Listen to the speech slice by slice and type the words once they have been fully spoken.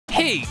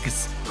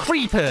pigs,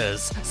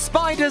 creepers,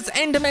 spiders,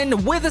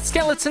 endermen, wither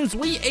skeletons.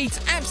 We ate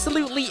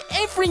absolutely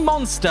every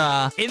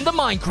monster in the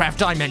Minecraft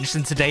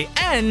dimension today,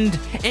 and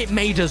it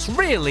made us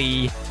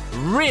really,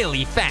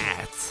 really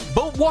fat.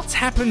 But what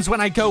happens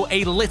when I go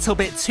a little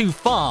bit too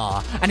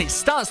far, and it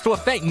starts to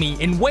affect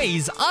me in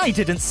ways I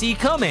didn't see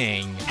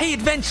coming? Hey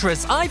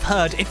adventurers, I've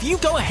heard if you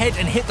go ahead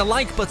and hit the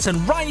like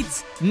button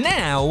right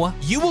now,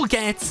 you will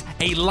get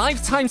a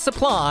lifetime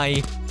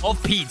supply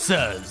of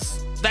pizzas.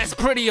 That's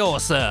pretty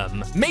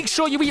awesome. Make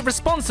sure you eat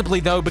responsibly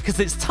though, because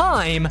it's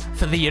time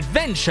for the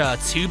adventure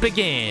to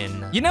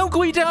begin. You know,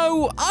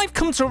 Guido, I've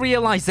come to a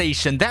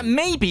realization that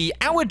maybe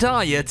our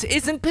diet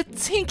isn't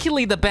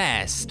particularly the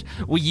best.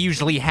 We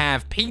usually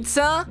have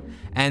pizza,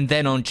 and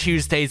then on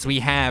Tuesdays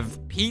we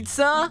have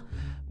pizza.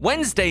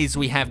 Wednesdays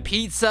we have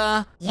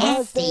pizza.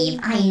 Yes,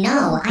 Steve, I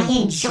know. I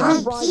enjoy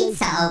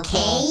pizza,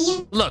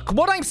 okay? Look,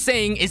 what I'm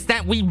saying is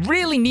that we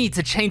really need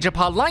to change up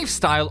our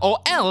lifestyle, or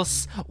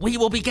else we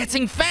will be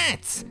getting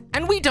fat.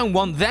 And we don't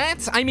want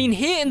that. I mean,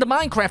 here in the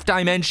Minecraft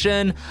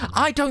dimension,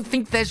 I don't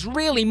think there's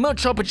really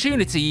much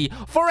opportunity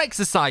for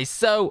exercise.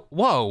 So,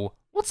 whoa.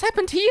 What's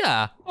happened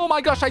here? Oh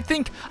my gosh, I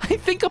think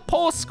a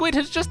poor squid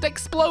has just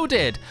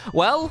exploded.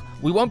 Well,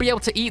 we won't be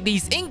able to eat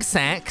these ink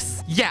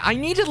sacs. Yeah, I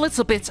need a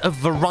little bit of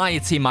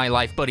variety in my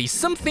life, buddy.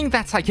 Something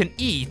that I can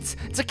eat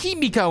to keep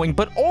me going,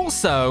 but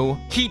also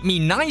keep me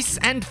nice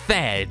and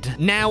fed.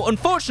 Now,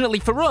 unfortunately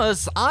for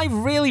us, I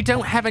really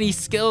don't have any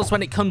skills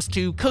when it comes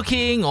to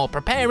cooking or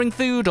preparing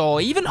food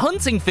or even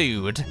hunting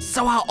food.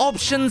 So our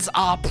options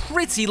are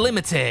pretty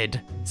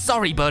limited.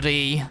 Sorry,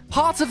 buddy.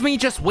 Part of me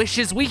just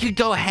wishes we could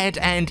go ahead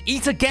and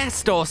eat a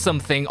guest or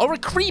something, or a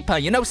creeper,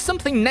 you know,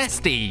 something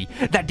nasty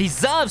that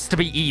deserves to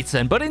be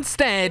eaten. But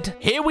instead,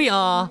 here we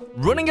are,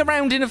 running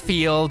around in a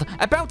field,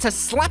 about to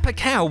slap a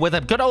cow with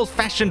a good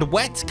old-fashioned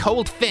wet,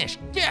 cold fish.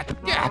 Yeah,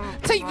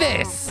 take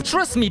this.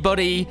 Trust me,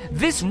 buddy,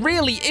 this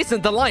really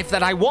isn't the life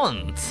that I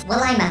want.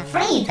 Well, I'm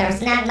afraid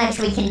there's not much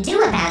we can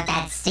do about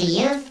that,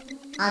 Steve.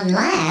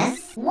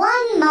 Unless...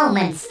 One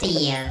moment,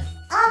 Steve.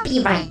 I'll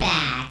be right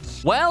back.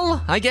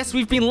 Well, I guess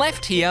we've been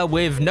left here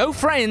with no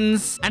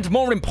friends, and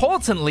more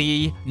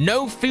importantly,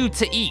 no food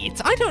to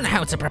eat. I don't know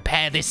how to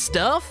prepare this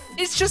stuff.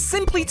 It's just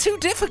simply too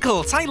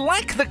difficult. I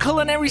lack the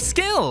culinary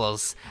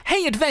skills.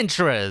 Hey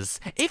adventurers,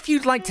 if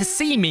you'd like to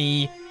see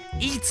me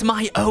eat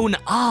my own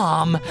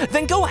arm,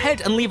 then go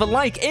ahead and leave a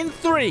like in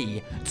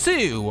 3,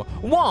 2,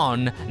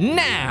 1,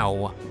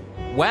 now.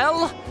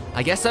 Well,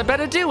 I guess I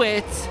better do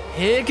it.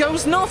 Here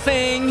goes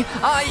nothing.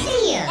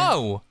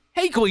 Oh.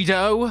 Hey,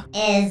 Guido.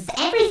 Is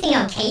everything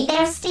okay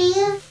there,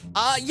 Steve?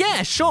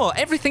 Yeah, sure.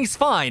 Everything's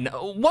fine.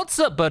 What's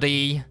up,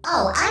 buddy?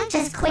 Oh, I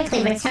just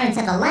quickly returned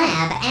to the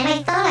lab, and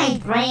I thought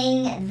I'd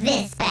bring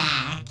this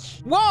back.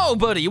 Whoa,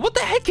 buddy. What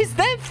the heck is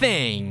that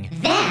thing?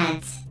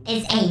 That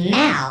is a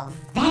mouth.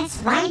 That's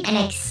right,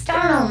 an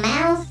external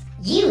mouth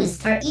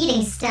used for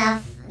eating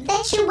stuff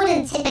that you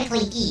wouldn't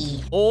typically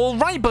eat. All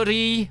right,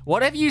 buddy.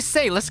 Whatever you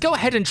say, let's go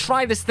ahead and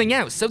try this thing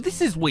out. So this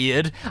is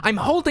weird. I'm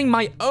holding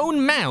my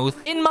own mouth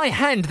in my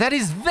hand. That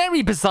is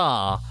very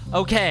bizarre.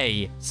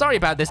 Okay, sorry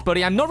about this,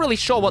 buddy. I'm not really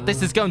sure what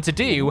this is going to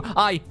do.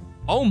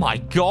 Oh my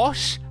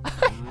gosh.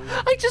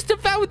 I just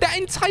devoured that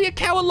entire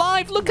cow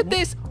alive. Look at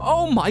this.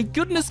 Oh my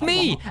goodness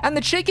me. And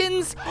the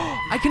chickens,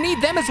 I can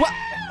eat them as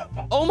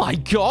well. Oh my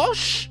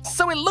gosh.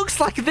 So it looks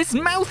like this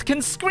mouth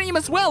can scream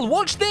as well.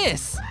 Watch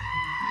this.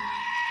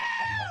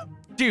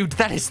 Dude,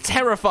 that is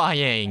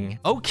terrifying.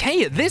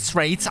 Okay, at this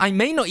rate, I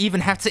may not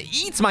even have to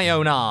eat my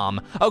own arm.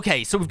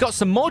 Okay, so we've got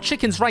some more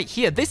chickens right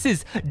here. This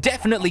is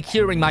definitely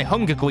curing my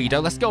hunger, Guido.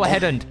 Let's go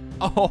ahead and...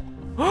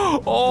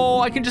 Oh,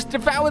 I can just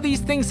devour these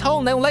things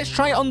whole. Now let's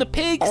try it on the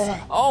pigs.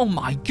 Oh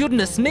my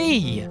goodness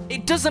me.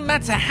 It doesn't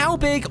matter how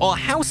big or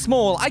how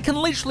small. I can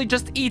literally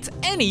just eat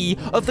any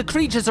of the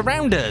creatures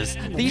around us.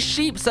 These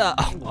sheeps are...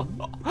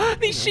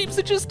 These sheeps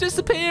are just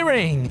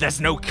disappearing. There's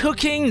no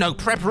cooking, no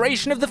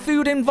preparation of the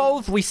food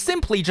involved. We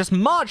simply just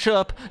march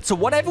up to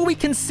whatever we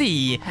can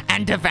see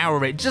and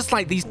devour it, just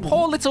like these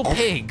poor little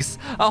pigs.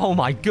 Oh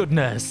my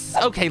goodness.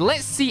 Okay,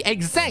 let's see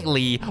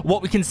exactly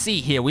what we can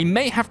see here. We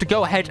may have to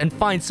go ahead and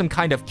find some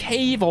kind of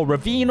cave or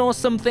ravine or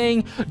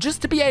something,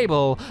 just to be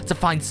able to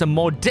find some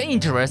more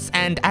dangerous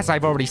and, as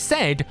I've already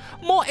said,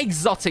 more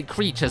exotic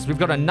creatures. We've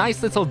got a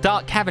nice little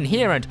dark cavern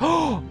here, and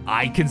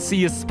I can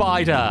see a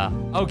spider.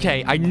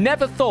 Okay, I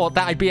never thought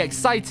that I'd be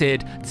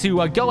excited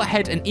to go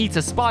ahead and eat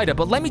a spider,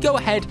 but let me go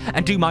ahead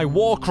and do my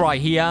war cry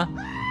here.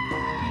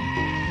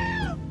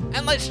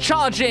 And let's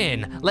charge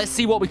in. Let's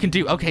see what we can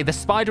do. Okay, the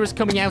spider is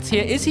coming out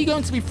here. Is he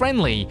going to be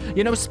friendly?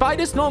 You know,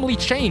 spiders normally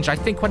change, I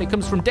think, when it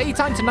comes from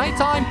daytime to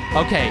nighttime.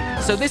 Okay,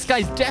 so this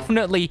guy's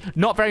definitely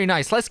not very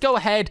nice. Let's go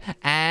ahead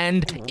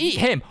and eat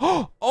him.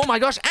 Oh my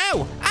gosh,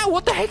 ow! Ow,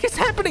 what the heck is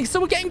happening? So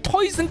we're getting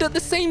poisoned at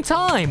the same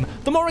time.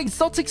 The more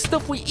exotic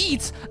stuff we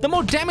eat, the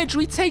more damage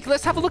we take.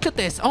 Let's have a look at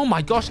this. Oh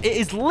my gosh, it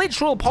is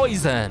literal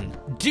poison.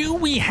 Do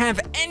we have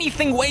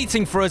anything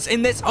waiting for us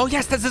in this? Oh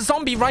yes, there's a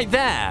zombie right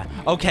there.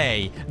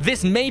 Okay,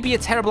 this may be a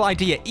terrible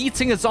idea,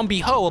 eating a zombie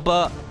whole,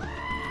 but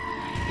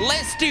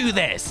Let's do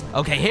this.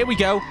 Okay, here we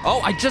go.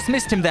 Oh, I just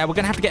missed him there. We're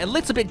gonna have to get a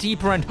little bit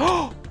deeper and...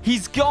 Oh,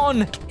 he's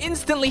gone.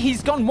 Instantly,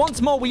 he's gone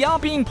once more. We are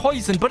being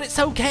poisoned, but it's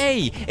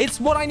okay. It's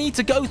what I need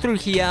to go through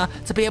here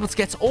to be able to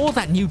get all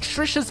that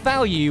nutritious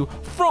value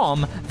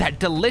from that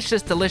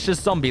delicious, delicious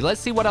zombie.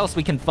 Let's see what else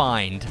we can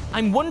find.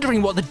 I'm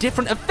wondering what the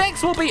different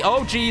effects will be.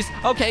 Oh, geez.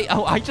 Okay.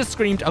 Oh, I just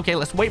screamed. Okay,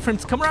 let's wait for him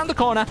to come around the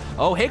corner.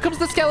 Oh, here comes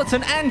the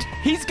skeleton, and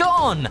he's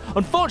gone.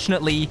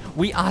 Unfortunately,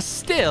 we are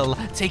still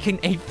taking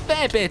a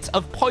fair bit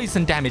of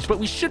poison damage, but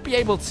we should be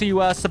able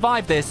to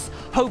survive this.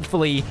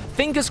 Hopefully,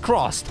 fingers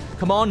crossed.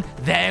 Come on.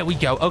 There we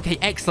go. Okay,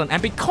 excellent.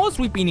 And because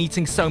we've been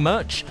eating so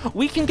much,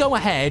 we can go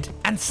ahead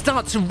and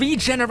start to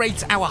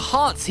regenerate our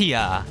hearts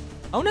here.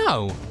 Oh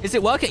no. Is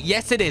it working?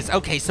 Yes, it is.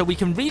 Okay, so we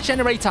can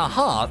regenerate our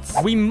hearts.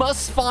 We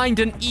must find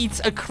and eat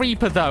a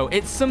creeper, though.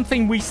 It's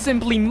something we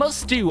simply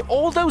must do.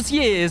 All those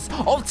years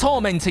of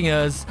tormenting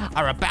us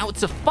are about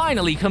to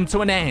finally come to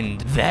an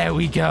end. There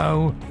we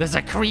go. There's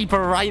a creeper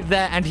right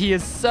there, and he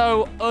is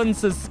so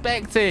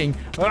unsuspecting.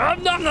 Oh,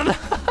 no.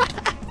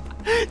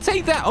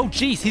 Take that. Oh,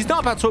 geez. He's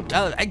not about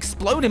to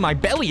explode in my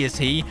belly, is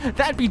he?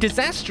 That'd be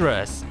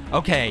disastrous.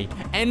 Okay.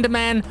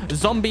 Enderman,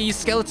 zombies,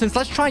 skeletons.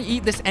 Let's try and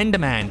eat this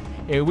Enderman.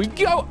 Here we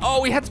go.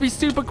 Oh, we had to be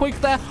super quick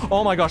there.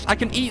 Oh, my gosh. I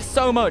can eat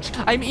so much.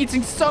 I'm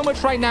eating so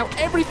much right now.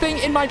 Everything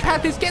in my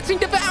path is getting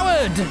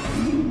devoured.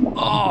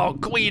 Oh,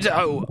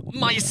 Guido.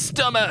 My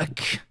stomach.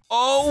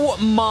 Oh,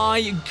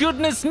 my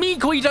goodness me,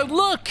 Guido.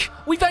 Look.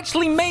 We've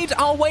actually made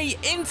our way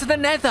into the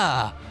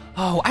nether.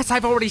 Oh, as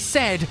I've already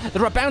said,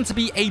 there are bound to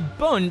be a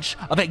bunch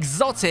of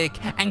exotic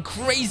and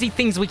crazy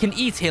things we can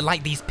eat here,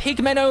 like these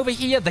pigmen over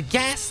here, the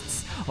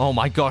ghasts. Oh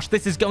my gosh,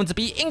 this is going to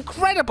be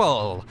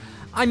incredible.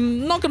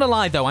 I'm not gonna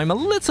lie though, I'm a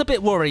little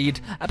bit worried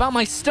about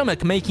my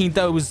stomach making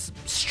those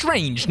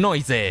strange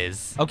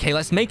noises. Okay,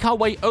 let's make our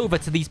way over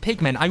to these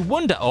pigmen. I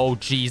wonder, oh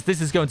geez,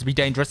 this is going to be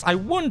dangerous. I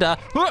wonder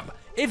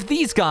if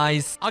these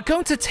guys are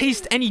going to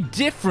taste any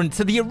different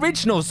to the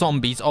original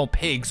zombies or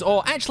pigs,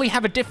 or actually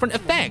have a different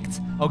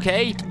effect.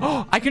 Okay,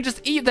 oh, I can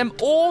just eat them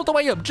all the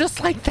way up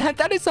just like that.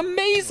 That is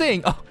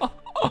amazing.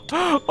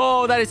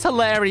 Oh, that is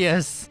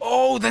hilarious.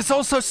 Oh, there's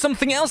also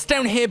something else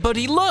down here,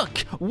 buddy.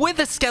 Look,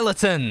 wither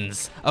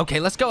skeletons. Okay,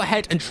 let's go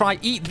ahead and try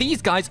eat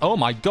these guys. Oh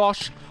my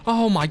gosh.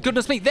 Oh my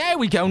goodness me. There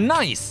we go.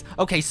 Nice.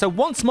 Okay, so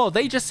once more,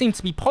 they just seem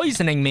to be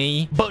poisoning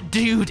me. But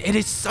dude, it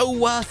is so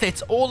worth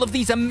it. All of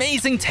these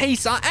amazing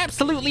tastes are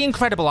absolutely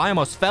incredible. I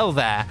almost fell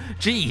there.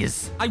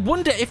 Jeez. I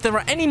wonder if there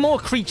are any more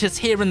creatures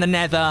here in the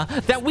nether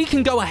that we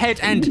can go ahead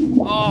and...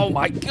 Oh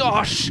my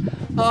gosh.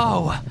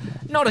 Oh,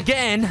 not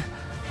again.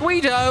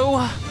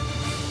 Guido!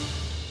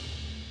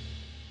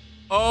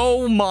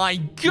 Oh my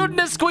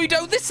goodness,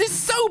 Guido, this is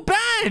so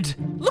bad!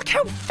 Look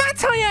how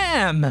fat I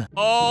am!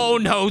 Oh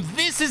no,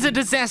 this is a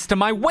disaster.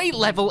 My weight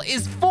level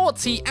is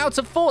 40 out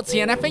of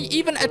 40, and if I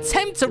even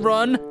attempt to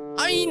run,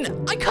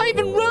 I can't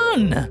even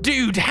run!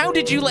 Dude, how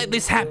did you let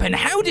this happen?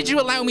 How did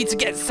you allow me to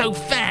get so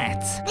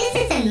fat? This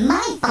isn't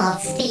my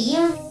fault,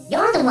 Steve.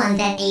 You're the one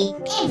that ate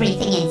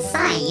everything in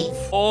sight.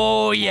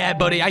 Oh, yeah,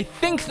 buddy. I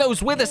think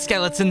those wither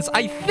skeletons,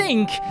 I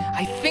think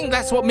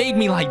that's what made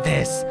me like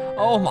this.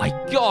 Oh, my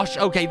gosh.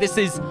 Okay, this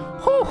is...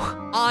 Whew.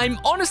 I'm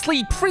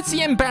honestly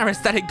pretty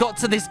embarrassed that it got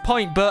to this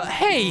point, but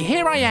hey,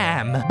 here I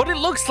am. But it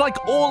looks like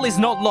all is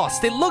not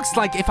lost. It looks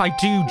like if I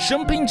do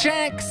jumping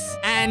jacks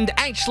and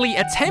actually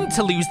attempt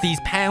to lose these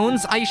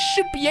pounds, I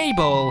should be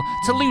able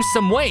to lose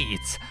some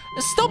weight.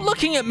 Stop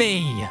looking at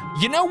me.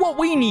 You know what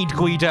we need,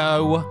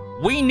 Guido?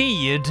 We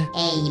need...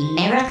 A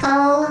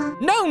miracle?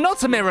 No,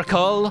 not a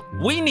miracle.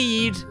 We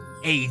need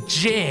a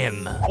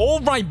gym. All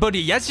right,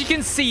 buddy. As you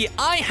can see,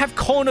 I have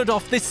cornered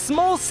off this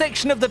small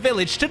section of the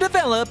village to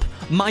develop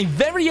my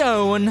very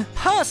own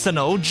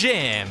personal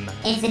gym.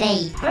 Is it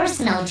a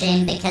personal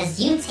gym because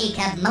you take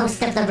up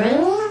most of the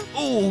room?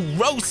 Ooh,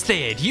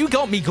 roasted. You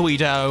got me,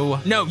 Guido.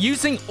 No,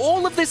 using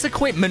all of this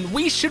equipment,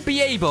 we should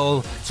be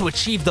able to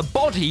achieve the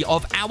body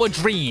of our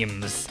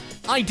dreams.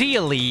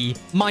 Ideally,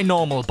 my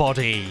normal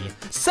body.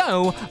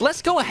 So,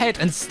 let's go ahead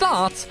and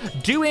start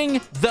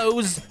doing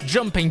those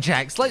jumping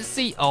jacks. Let's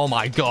see. Oh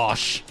my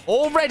gosh.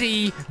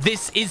 Already,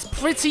 this is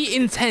pretty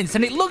intense,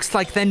 and it looks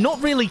like they're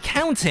not really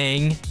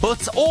counting,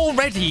 but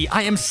already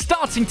I am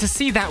starting to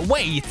see that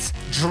weight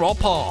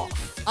drop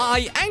off.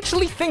 I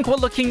actually think we're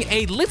looking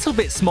a little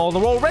bit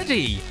smaller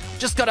already.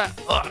 Just gotta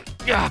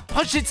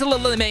push it to the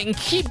limit and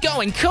keep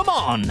going. Come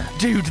on.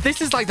 Dude, this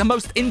is like the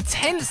most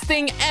intense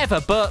thing ever.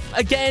 But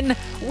again,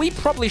 we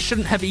probably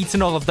shouldn't have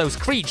eaten all of those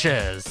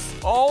creatures.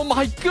 Oh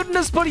my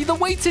goodness, buddy. The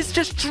weight is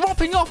just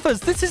dropping off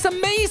us. This is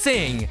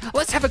amazing.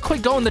 Let's have a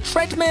quick go on the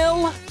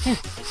treadmill.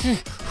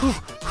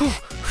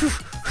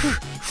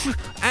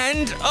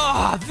 And,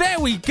 there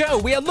we go.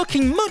 We are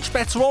looking much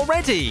better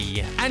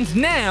already. And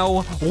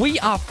now, we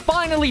are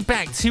finally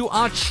back to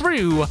our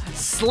true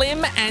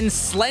slim and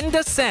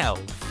slender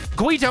self.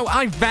 Guido,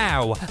 I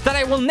vow that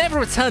I will never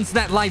return to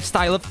that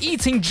lifestyle of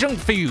eating junk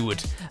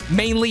food,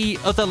 mainly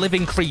other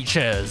living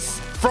creatures.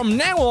 From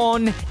now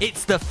on,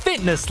 it's the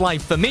fitness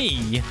life for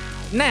me.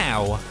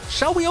 Now,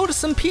 shall we order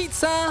some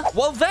pizza?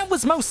 Well, that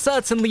was most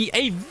certainly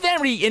a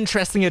very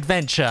interesting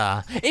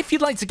adventure. If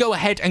you'd like to go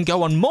ahead and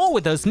go on more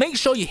with us, make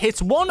sure you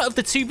hit one of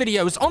the 2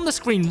 videos on the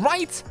screen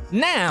right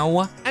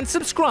now and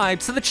subscribe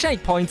to the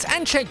Checkpoint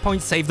and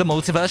Checkpoint Save the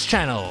Multiverse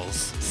channels.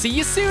 See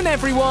you soon,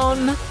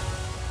 everyone!